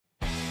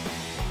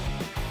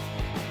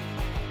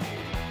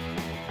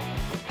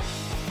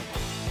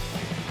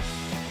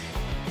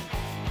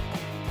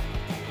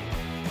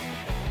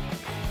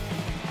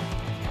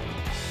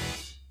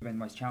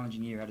most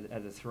challenging year out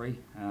of the three.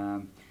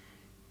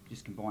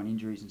 Just combine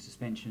injuries and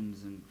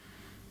suspensions and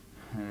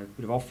a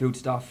bit of off-field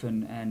stuff,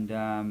 and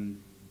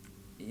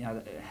you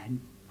know,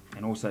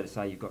 and also to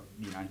say you've got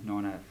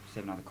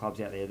 7 other clubs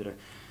out there that are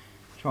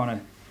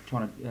trying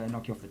to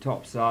knock you off the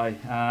top. So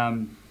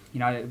you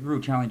know, a real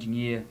challenging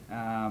year,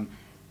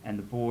 and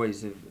the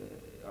boys have.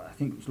 I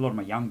think a lot of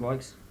my young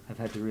blokes have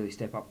had to really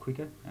step up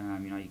quicker.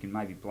 You know, you can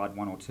maybe blood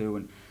 1 or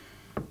 2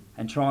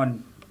 and try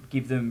and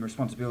give them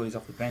responsibilities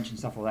off the bench and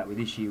stuff like that. With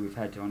this year, we've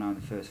had to. I know in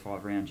the first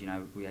 5 rounds, you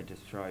know, we had to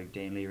throw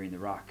Dan Leary in the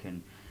ruck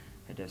and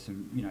had to have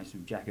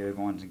some Jack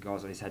Irvines and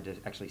guys like this had to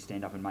actually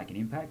stand up and make an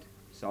impact.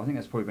 So I think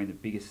that's probably been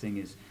the biggest thing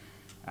is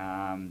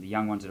the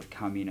young ones that have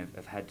come in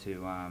have had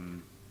to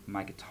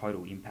make a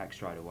total impact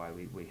straight away.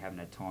 We haven't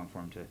had time for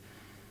them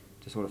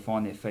to sort of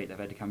find their feet. They've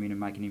had to come in and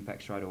make an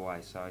impact straight away.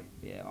 So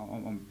yeah,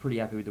 I'm pretty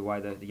happy with the way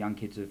the young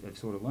kids have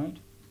sort of learned.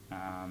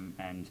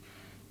 And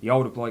the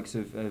older blokes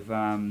have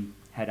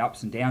had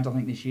ups and downs, I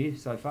think, this year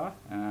so far.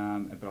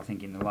 But I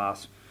think in the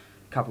last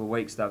couple of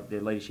weeks, their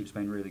leadership's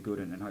been really good,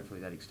 and hopefully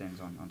that extends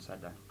on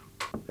Saturday.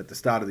 At the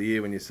start of the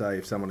year, when you say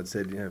if someone had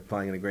said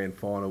playing in a grand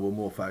final, we're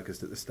more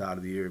focused at the start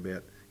of the year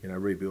about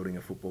rebuilding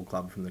a football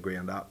club from the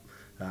ground up.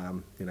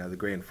 The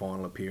grand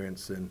final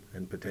appearance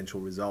and potential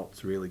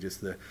results really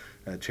just the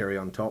cherry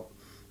on top,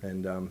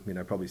 and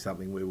probably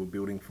something we were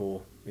building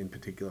for in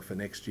particular for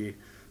next year.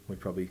 We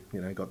probably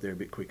got there a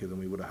bit quicker than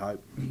we would have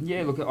hoped.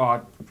 Yeah, look,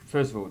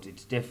 first of all,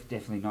 it's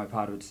definitely no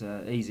part of it's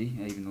easy.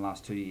 Even the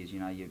last 2 years,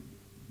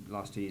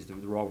 last 2 years the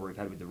rivalry we've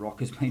had with the Rock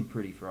has been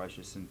pretty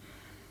ferocious, and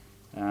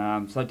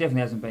so it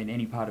definitely hasn't been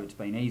any part of it's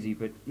been easy.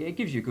 But yeah, it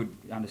gives you a good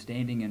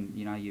understanding, and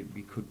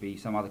you could be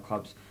some other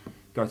clubs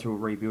go through a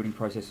rebuilding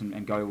process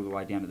and go all the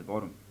way down to the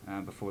bottom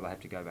before they have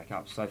to go back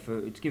up. So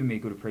it's given me a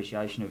good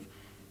appreciation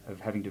of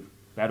having to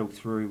battle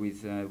through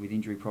with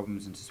injury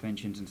problems and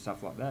suspensions and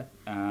stuff like that.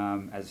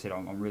 As I said,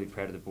 I'm really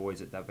proud of the boys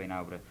that they've been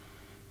able to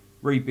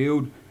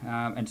rebuild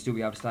and still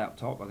be able to stay up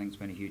top. I think it's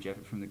been a huge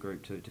effort from the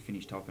group to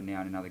finish top and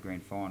now in another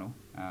grand final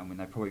when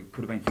they probably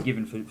could have been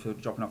forgiven for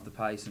dropping off the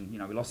pace. And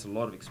we lost a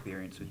lot of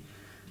experience with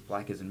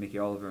Blackers and Mickey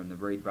Oliver and the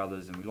Reed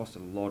brothers, and we lost a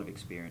lot of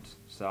experience.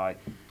 So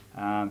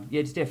yeah,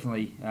 it's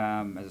definitely,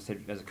 as I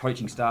said, as a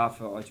coaching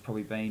staff, it's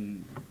probably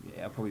been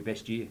our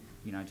best year,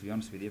 to be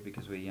honest with you,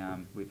 because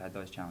we've had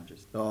those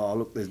challenges. Oh,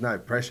 look, there's no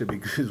pressure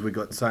because we've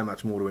got so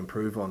much more to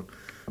improve on.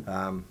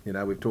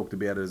 We've talked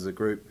about it as a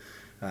group.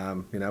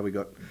 We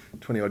got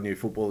 20-odd new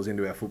footballers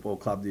into our football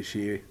club this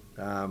year,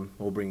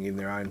 all bringing in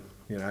their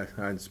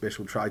own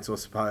special traits, I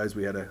suppose.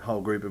 We had a whole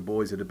group of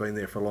boys that had been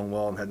there for a long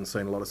while and hadn't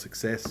seen a lot of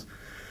success.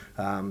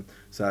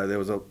 So there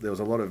was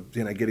a lot of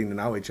getting to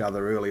know each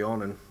other early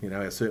on,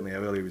 and certainly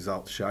our early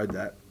results showed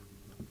that.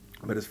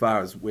 But as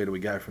far as where do we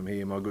go from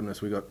here, my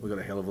goodness, we got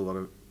a hell of a lot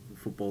of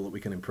football that we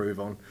can improve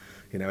on.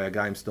 Our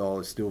game style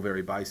is still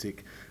very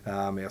basic.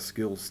 Our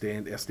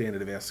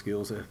standard of our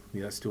skills are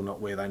still not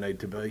where they need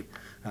to be.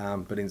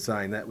 But in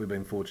saying that, we've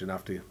been fortunate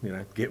enough to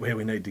get where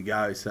we need to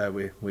go. So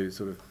we're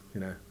sort of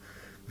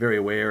very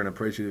aware and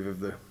appreciative of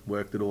the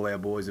work that all our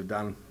boys have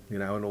done,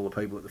 and all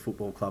the people at the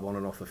football club on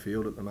and off the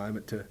field at the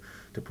moment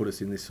to put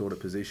us in this sort of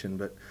position.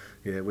 But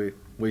yeah,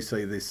 we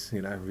see this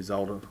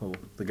result or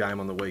the game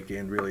on the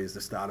weekend really as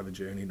the start of a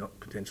journey, not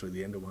potentially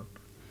the end of one.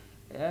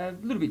 A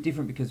little bit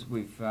different because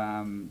we've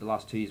the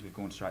last 2 years we've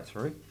gone straight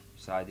through.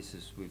 So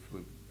we've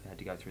had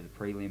to go through the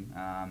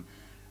prelim.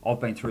 I've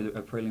been through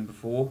a prelim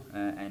before,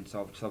 and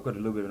so I've got a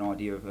little bit of an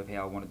idea of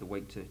how I wanted the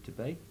week to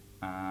be.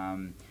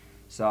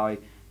 So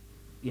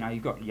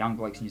you've got young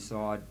blokes in your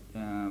side.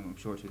 I'm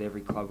sure it's with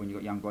every club when you've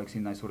got young blokes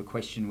in, they sort of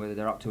question whether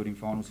they're up to it in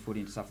finals footy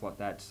and stuff like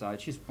that. So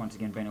it's just once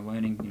again been a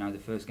learning. The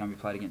first game we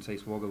played against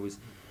East Wagga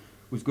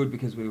was good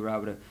because we were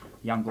able to.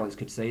 Young blokes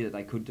could see that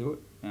they could do it.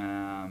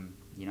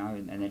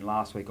 And then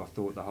last week I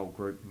thought the whole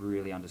group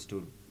really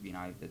understood,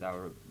 that they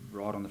were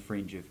right on the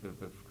fringe of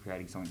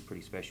creating something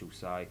pretty special.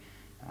 So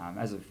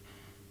as of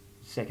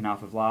second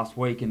half of last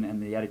week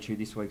and the attitude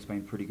this week's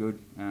been pretty good.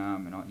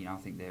 And I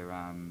think they're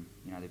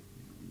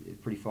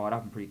pretty fired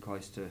up and pretty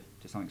close to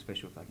something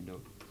special if they can do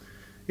it.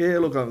 Yeah,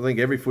 look, I think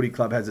every footy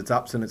club has its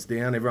ups and its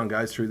downs. Everyone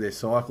goes through their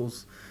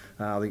cycles.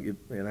 I think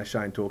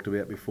Shane talked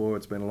about before.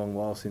 It's been a long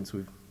while since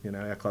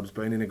our club's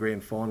been in a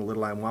grand final, let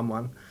alone won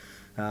one.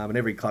 And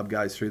every club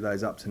goes through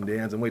those ups and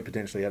downs, and we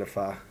potentially had a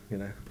far,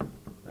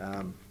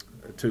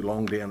 too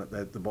long down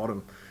at the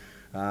bottom.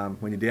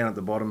 When you're down at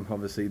the bottom,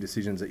 obviously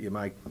decisions that you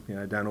make,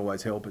 don't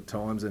always help at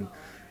times. And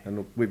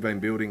look, we've been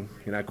building,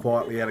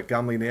 quietly out at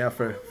Gumley now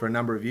for a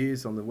number of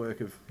years on the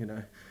work of,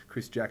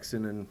 Chris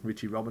Jackson and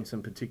Richie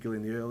Robinson,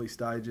 particularly in the early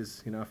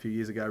stages. A few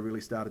years ago, really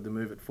started to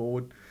move it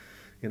forward.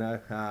 And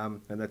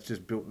that's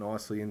just built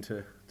nicely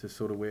into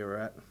sort of where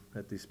we're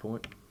at this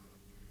point.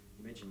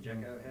 You mentioned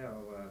Jacko.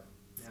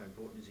 How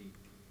important is he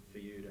for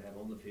you to have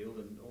on the field,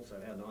 and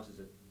also how nice is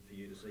it for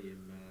you to see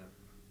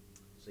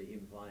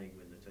him playing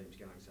when the team's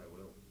going so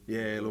well?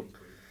 Yeah, look,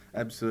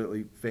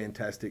 absolutely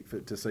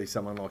fantastic to see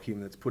someone like him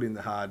that's put in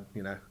the hard,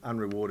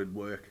 unrewarded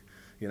work,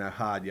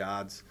 hard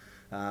yards,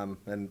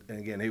 And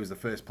again, he was the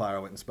first player I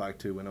went and spoke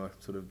to when I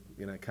sort of,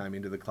 came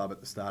into the club at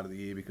the start of the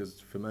year, because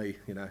for me,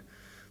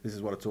 this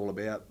is what it's all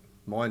about.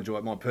 My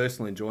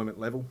personal enjoyment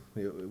level,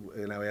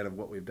 out of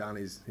what we've done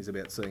is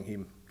about seeing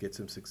him get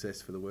some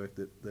success for the work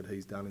that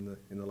he's done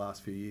in the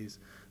last few years.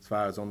 As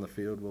far as on the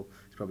field, well,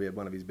 he's probably had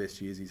one of his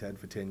best years he's had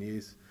for 10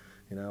 years.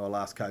 I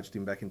last coached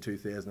him back in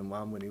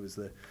 2001 when he was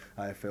the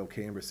AFL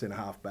Canberra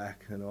centre-half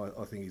back, and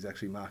I think he's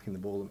actually marking the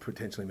ball and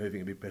potentially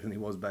moving a bit better than he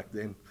was back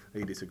then.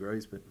 He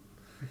disagrees, but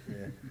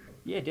yeah.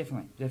 Yeah,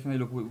 definitely.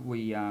 Look,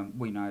 we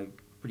know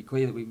pretty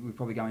clear that we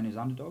probably go in as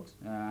underdogs.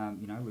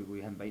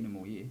 We haven't beaten them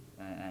all year,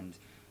 and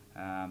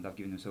they've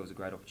given themselves a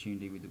great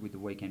opportunity with the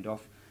weekend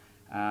off.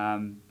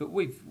 But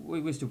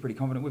we're still pretty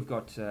confident. We've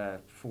got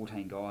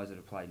 14 guys that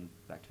have played in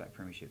back-to-back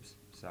premierships.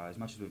 So as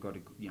much as we've got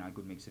a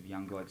good mix of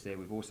young blokes there,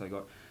 we've also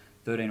got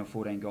 13 or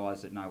 14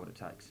 guys that know what it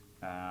takes.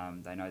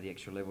 They know the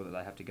extra level that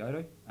they have to go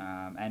to,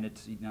 and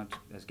it's,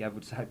 as Gav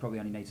would say, probably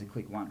only needs to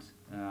click once.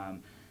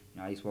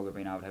 East Wagga have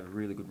been able to have a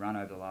really good run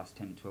over the last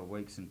 10 to 12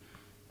 weeks, and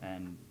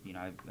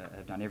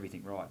have done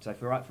everything right. So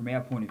from our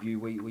point of view,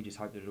 we just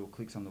hope that it all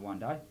clicks on the one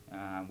day.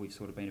 We've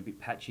sort of been a bit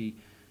patchy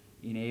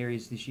in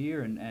areas this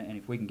year, and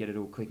if we can get it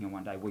all clicking on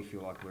one day, we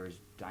feel like we're as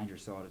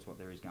dangerous side as what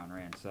there is going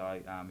around. So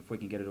if we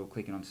can get it all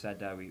clicking on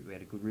Saturday, we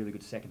had a really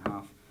good second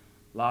half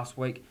last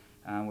week,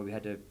 where we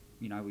had to,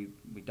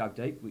 we dug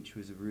deep, which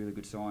was a really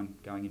good sign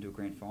going into a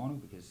grand final,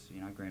 because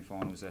grand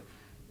finals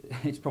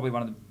it's probably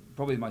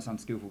the most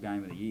unskillful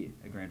game of the year,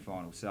 a grand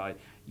final. So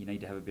you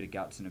need to have a bit of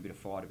guts and a bit of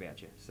fight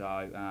about you.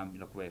 So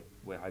look,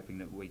 we're hoping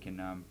that we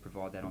can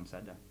provide that on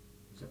Saturday.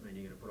 Does that mean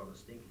you're going to put on a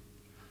stink?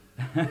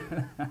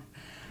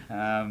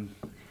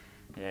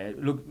 Yeah,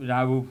 look,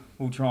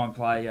 we'll try and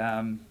play.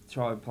 I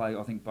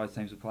think both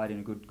teams have played in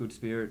a good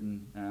spirit,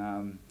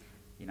 and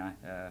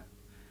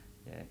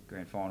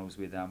grand finals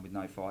with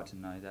no fights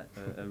and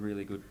are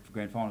really good for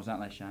grand finals,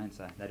 aren't they, Shane?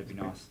 So that'd be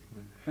nice.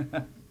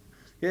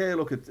 Yeah,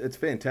 look, it's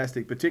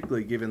fantastic,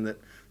 particularly given that,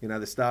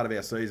 the start of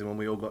our season when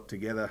we all got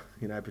together,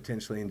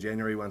 potentially in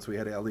January once we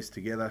had our list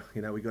together,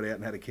 we got out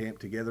and had a camp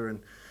together,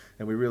 and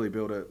we really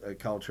built a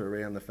culture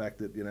around the fact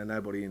that,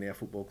 nobody in our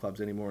football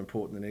club's any more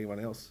important than anyone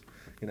else,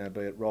 be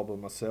it Rob or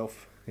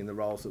myself in the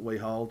roles that we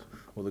hold,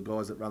 or the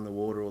guys that run the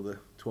water, or the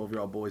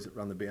 12-year-old boys that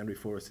run the boundary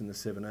for us in the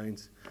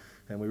 17s.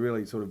 And we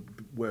really sort of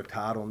worked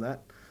hard on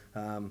that.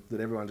 That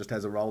everyone just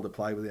has a role to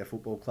play with our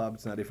football club.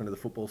 It's no different to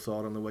the football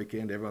side on the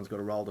weekend. Everyone's got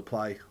a role to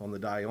play on the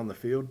day on the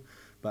field,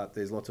 but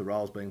there's lots of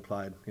roles being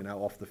played,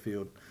 off the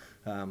field.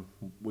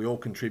 We all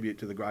contribute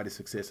to the greater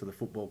success of the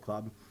football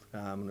club,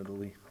 and it'll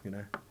be,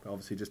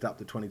 obviously just up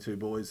to 22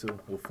 boys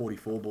or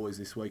 44 boys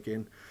this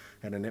weekend,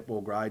 and a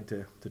netball grade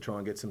to try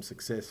and get some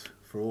success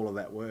for all of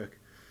that work.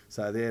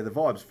 So the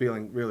vibe's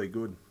feeling really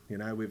good.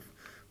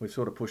 We've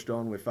sort of pushed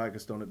on. We're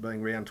focused on it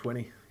being round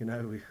 20.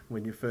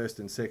 When your first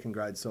and second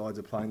grade sides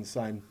are playing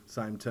the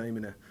same team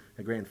in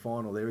a grand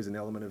final, there is an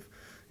element of,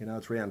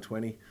 it's round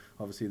 20.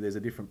 Obviously, there's a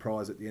different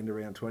prize at the end of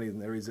round 20 than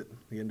there is at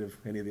the end of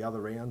any of the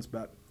other rounds.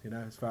 But,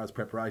 as far as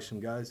preparation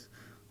goes,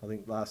 I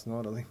think last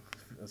night, I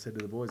said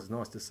to the boys, it's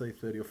nice to see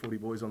 30 or 40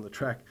 boys on the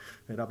track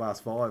at up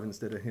past 5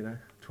 instead of,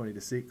 20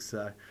 to 6.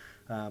 So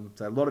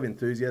a lot of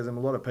enthusiasm,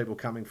 a lot of people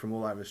coming from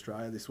all over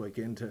Australia this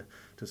weekend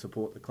to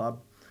support the club.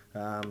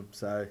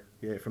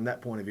 From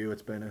that point of view,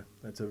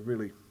 it's a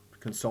really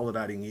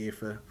consolidating year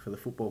for the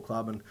football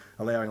club, and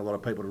allowing a lot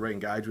of people to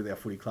re-engage with our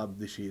footy club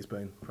this year has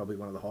been probably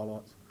one of the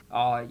highlights.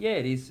 Oh yeah,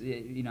 it is.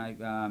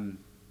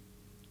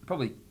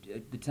 Probably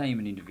the team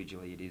and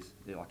individually it is,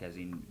 like as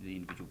in the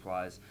individual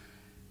players.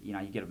 You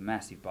get a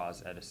massive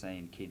buzz out of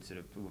seeing kids that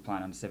were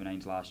playing under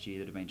 17s last year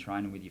that have been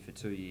training with you for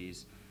 2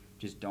 years,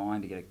 just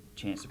dying to get a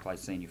chance to play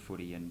senior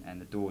footy,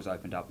 and the doors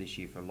opened up this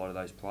year for a lot of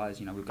those players.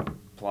 We've got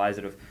players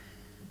that have.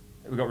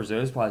 We've got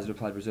reserves players that have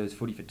played reserves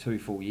footy for 2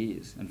 full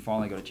years and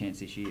finally got a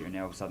chance this year, and now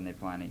all of a sudden they're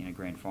playing in a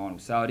grand final.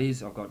 So it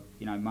is. I've got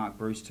Mark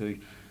Bruce who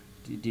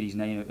did his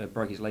knee,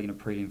 broke his leg in a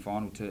prelim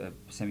final to a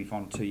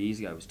semi-final 2 years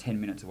ago. It was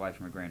 10 minutes away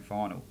from a grand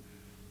final.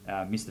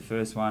 Missed the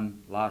first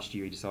one last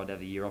year. He decided to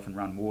have a year off and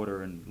run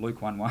water, and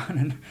Luke won one.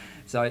 And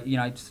so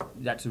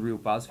that's a real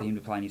buzz for him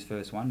to play in his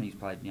first one. He's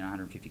played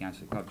 150 games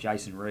for the club.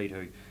 Jason Reid,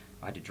 who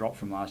I had to drop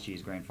from last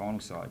year's grand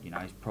final side,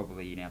 he's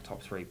probably in our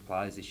top 3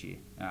 players this year.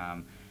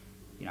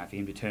 For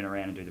him to turn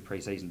around and do the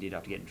pre-season did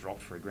after getting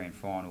dropped for a grand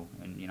final,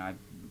 and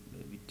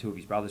 2 of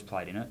his brothers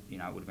played in it, it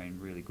would have been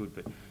really good.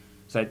 But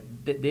so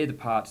they're the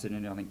parts that,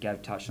 and I think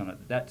Gav touched on it.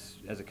 That's,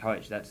 as a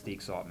coach, that's the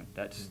excitement.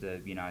 That's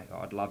the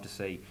I'd love to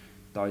see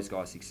those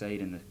guys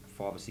succeed, and the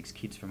 5 or 6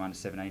 kids from under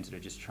 17s that are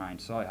just trained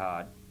so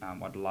hard.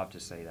 I'd love to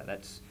see that.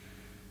 That's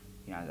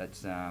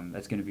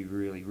going to be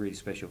really, really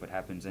special if it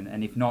happens.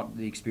 And if not,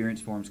 the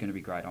experience for them is going to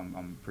be great.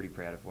 I'm pretty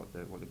proud of what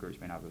the group's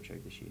been able to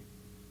achieve this year.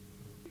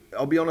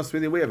 I'll be honest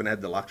with you, we haven't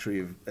had the luxury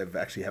of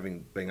actually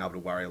being able to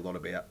worry a lot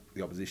about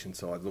the opposition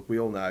side. Look, we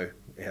all know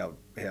how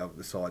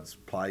the sides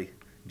play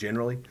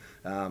generally.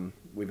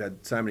 We've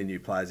had so many new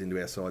players into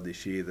our side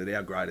this year that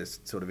our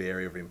greatest sort of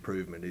area of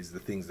improvement is the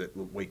things that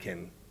we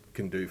can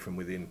can do from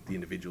within the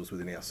individuals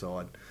within our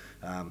side.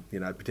 You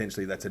know,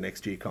 potentially that's a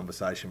next year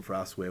conversation for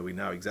us where we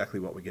know exactly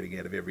what we're getting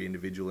out of every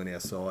individual in our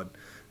side,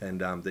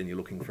 and then you're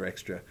looking for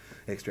extra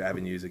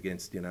avenues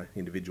against, you know,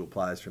 individual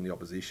players from the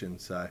opposition.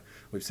 So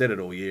we've said it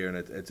all year, and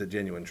it's a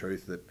genuine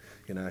truth that,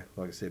 you know,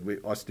 like I said,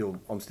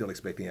 I'm still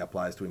expecting our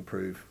players to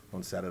improve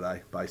on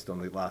Saturday based on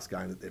the last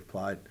game that they've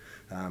played,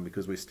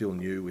 because we're still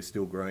new, we're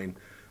still green.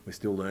 We're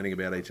still learning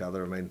about each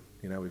other. I mean,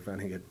 you know, we've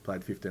only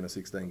played 15 or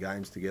 16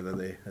 games together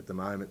there at the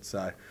moment.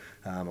 So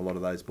a lot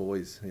of those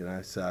boys, you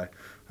know, so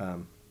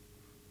our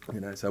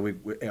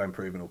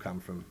improvement will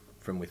come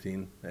from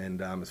within. And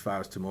as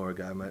far as tomorrow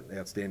go, mate,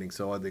 outstanding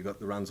side. They've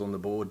got the runs on the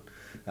board.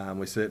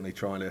 We're certainly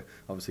trying to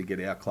obviously get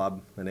our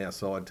club and our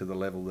side to the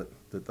level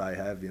that they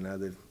have. You know,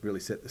 they've really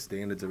set the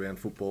standards around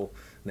football,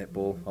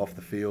 netball, off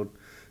the field.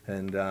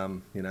 And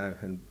you know,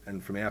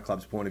 and from our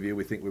club's point of view,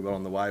 we think we're well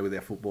on the way with our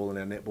football and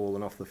our netball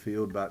and off the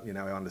field. But you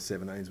know, our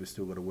under-17s, we've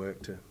still got to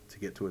work to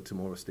get to a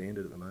Temora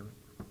standard at the moment.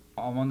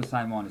 I'm on the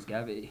same line as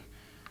Gav.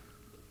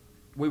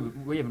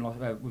 We haven't lost.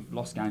 We've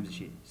lost games this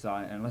year. So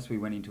unless we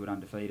went into it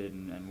undefeated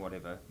and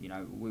whatever, you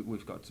know,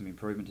 we've got some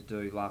improvement to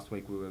do. Last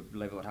week we were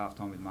level at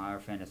half-time with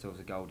Mara, found ourselves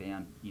a goal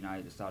down, you know,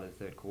 at the start of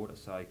the third quarter.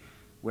 So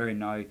we're in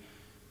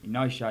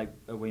no shape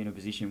are we in a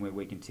position where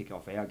we can tick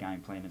off our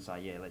game plan and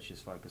say, yeah, let's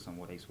just focus on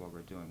what East Wagga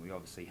are doing. We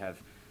obviously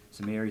have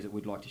some areas that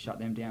we'd like to shut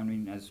them down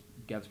in, as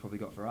Gav's probably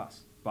got for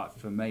us. But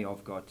for me,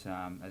 I've got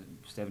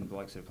 7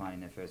 blokes that are playing in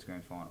their first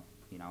grand final.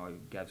 You know,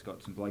 Gav's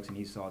got some blokes on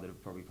his side that are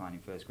probably playing in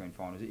first grand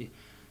finals.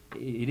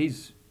 It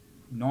is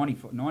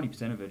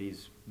 90% of it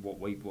is what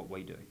we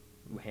do.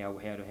 How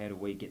do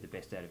we get the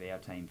best out of our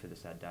team for the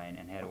Saturday,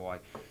 and how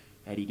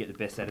do you get the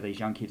best out of these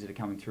young kids that are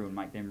coming through and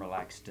make them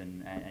relaxed,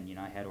 and you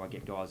know, how do I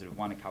get guys that have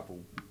won a couple,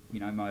 you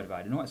know,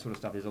 motivated and all that sort of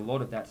stuff. There's a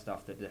lot of that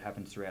stuff that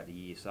happens throughout the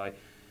year. So,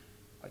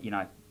 you know,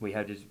 I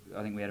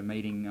think we had a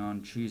meeting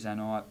on Tuesday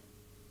night,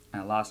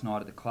 last night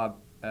at the club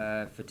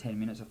for 10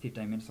 minutes or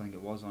 15 minutes, I think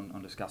it was,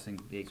 on discussing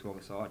the East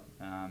Wagga side.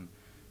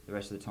 The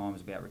rest of the time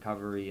was about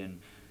recovery and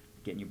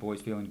getting your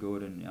boys feeling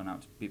good, and I know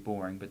it's a bit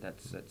boring, but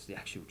that's the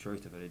actual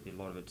truth of it. A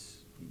lot of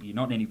it's, you're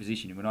not in any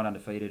position, we're not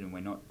undefeated, and we're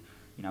not,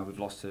 you know, we've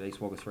lost to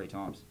East Wagga 3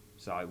 times.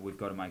 So we've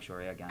got to make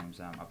sure our game's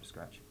up to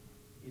scratch.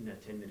 In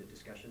that 10-minute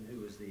discussion,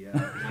 who was the...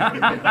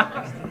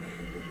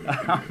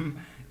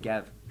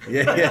 Gav.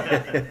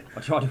 Yeah. I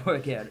tried to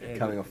work out...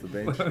 Coming off the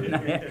bench.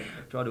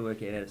 Tried to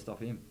work out how to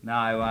stop him.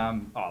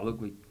 No,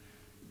 look,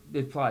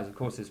 there's players, of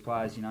course there's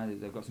players, you know,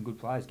 they've got some good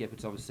players.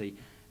 Geppert's obviously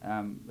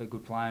a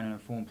good player and a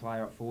formed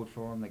player up forward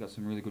for them. They've got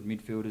some really good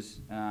midfielders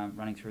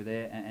running through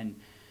there, and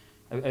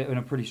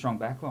a pretty strong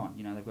backline.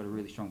 You know, they've got a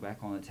really strong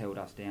backline that's held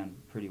us down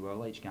pretty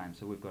well each game.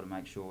 So we've got to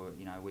make sure,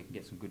 you know, we can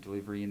get some good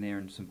delivery in there,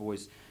 and some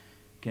boys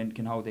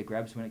can hold their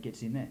grabs when it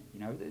gets in there. You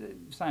know,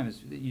 same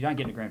as you don't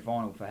get in a grand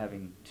final for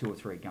having 2 or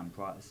 3 gun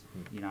players.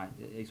 You know,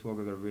 East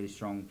Wagga got a really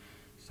strong,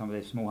 some of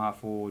their small half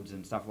forwards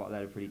and stuff like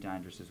that are pretty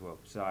dangerous as well.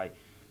 So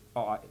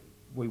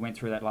we went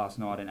through that last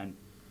night, and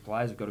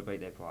players have got to beat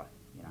their play.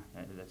 You know,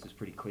 that's just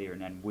pretty clear,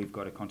 and we've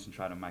got to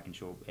concentrate on making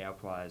sure our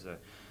players are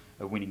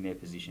winning their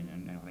position,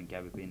 and I think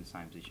Gav would be in the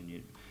same position.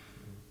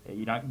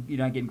 You don't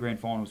get in grand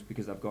finals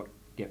because they've got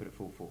Geppert at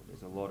full forward.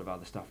 There's a lot of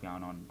other stuff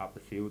going on up the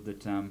field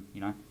that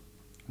you know,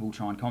 we'll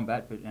try and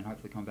combat, and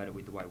hopefully combat it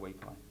with the way we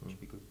play, which would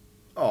be good.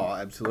 Oh,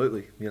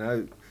 absolutely. You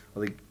know, I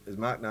think as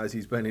Mark knows,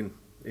 he's been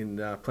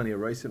in plenty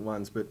of recent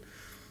ones, but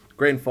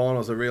grand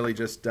finals are really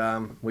just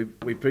we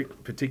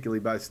particularly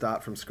both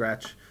start from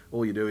scratch.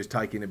 All you do is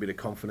take in a bit of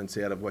confidence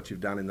out of what you've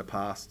done in the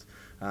past.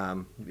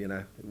 You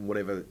know,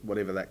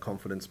 whatever that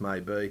confidence may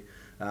be.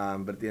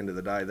 But at the end of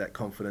the day, that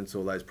confidence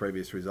or those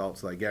previous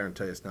results, they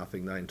guarantee us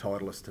nothing. They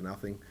entitle us to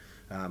nothing.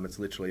 It's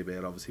literally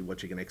about obviously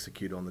what you can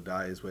execute on the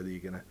day, is whether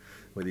you're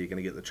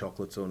gonna get the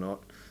chocolates or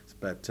not.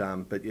 But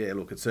yeah,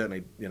 look, it's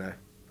certainly, you know,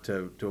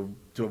 to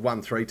have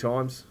won 3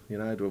 times, you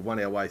know, to have won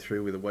our way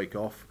through with a week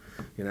off,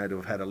 you know, to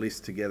have had a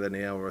list together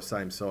now, or a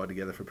same side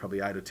together for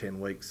probably 8 or 10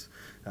 weeks,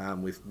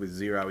 with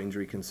 0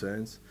 injury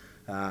concerns.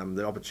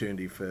 The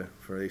opportunity for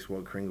East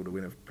Wagga Kringle to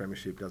win a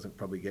premiership doesn't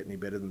probably get any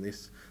better than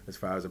this as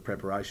far as the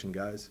preparation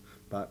goes.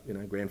 But, you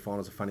know, grand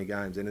finals are funny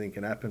games. Anything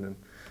can happen, and,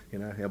 you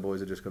know, our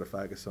boys have just got to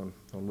focus on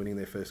winning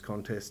their first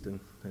contest and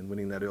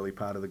winning that early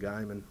part of the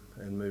game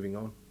and moving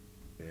on.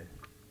 Yeah.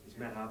 Is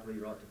Matt Hartley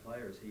right to play,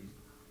 or was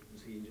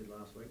he injured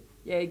last week?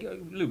 Yeah, he got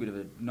a little bit of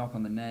a knock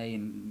on the knee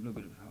and a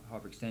little bit of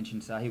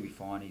hyperextension, so he'll be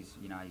fine. He's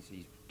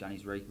done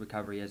his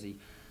recovery as he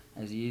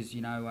is.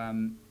 You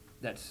know,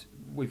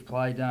 we've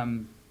played.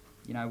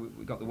 You know,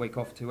 we got the week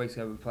off 2 weeks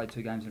ago. We played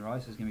 2 games in a row,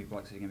 so there's going to be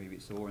blokes that are going to be a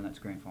bit sore, and that's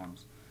grand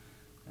finals.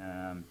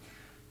 You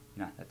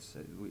know, that's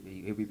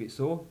he'll be a bit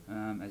sore,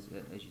 as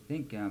you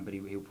think, but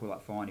he'll pull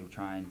up fine. He'll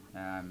train.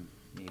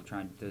 He'll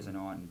train Thursday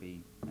night and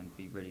be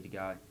ready to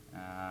go.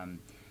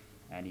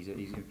 And he's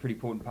a pretty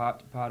important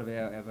part of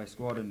our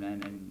squad,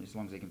 and as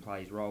long as he can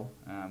play his role,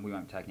 we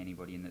won't take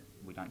anybody in that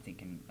we don't think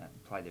can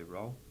play their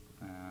role.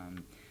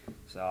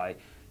 So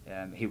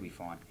he'll be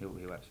fine.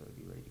 He'll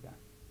absolutely be ready to go.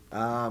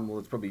 Well,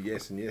 it's probably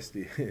yes and yes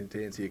to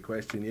answer your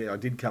question. Yeah, I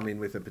did come in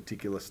with a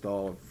particular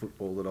style of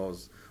football that I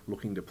was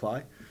looking to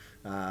play,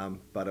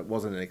 but it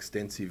wasn't an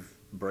extensive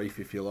brief,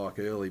 if you like,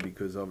 early,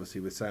 because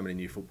obviously with so many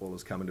new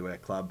footballers coming to our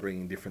club,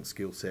 bringing different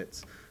skill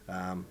sets,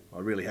 I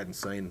really hadn't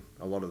seen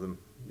a lot of them,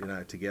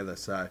 together.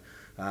 So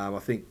I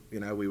think,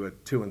 we were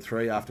 2 and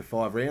 3 after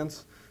 5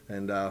 rounds,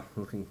 and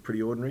looking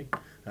pretty ordinary.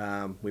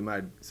 We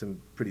made some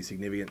pretty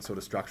significant sort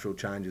of structural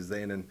changes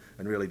then, and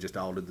really just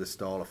altered the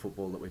style of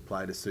football that we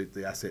play to suit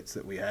the assets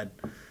that we had,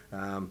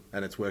 and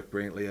it's worked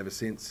brilliantly ever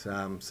since.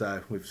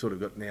 So we've sort of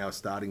got now a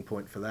starting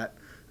point for that.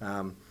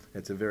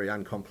 It's a very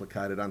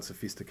uncomplicated,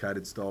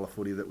 unsophisticated style of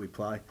footy that we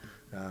play.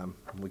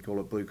 We call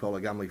it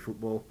blue-collar gumly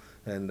football,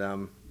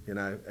 and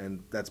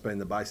and that's been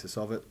the basis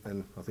of it.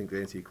 And I think to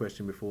answer your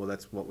question before,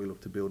 that's what we look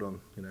to build on,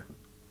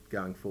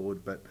 going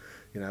forward. But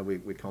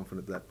we're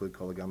confident that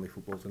blue-collar gumly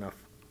football's enough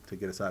to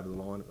get us over the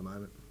line at the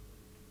moment.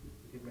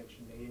 You did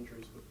mention knee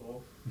injuries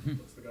before.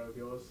 What's the go of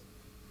yours?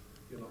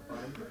 You're not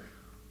playing?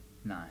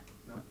 No,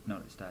 No? not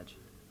at this stage.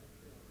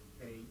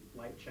 Any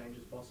late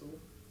changes possible?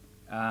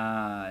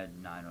 No,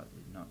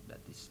 not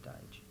at this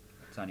stage.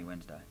 It's only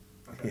Wednesday.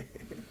 Okay.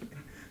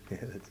 Yeah,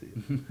 that's it.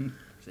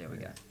 See how we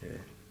go. Yeah.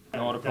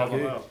 Not a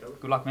problem. Well,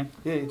 Good luck, man.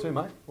 Yeah, you too,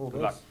 mate. All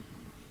Good luck.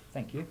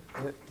 Thank you.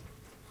 Yep.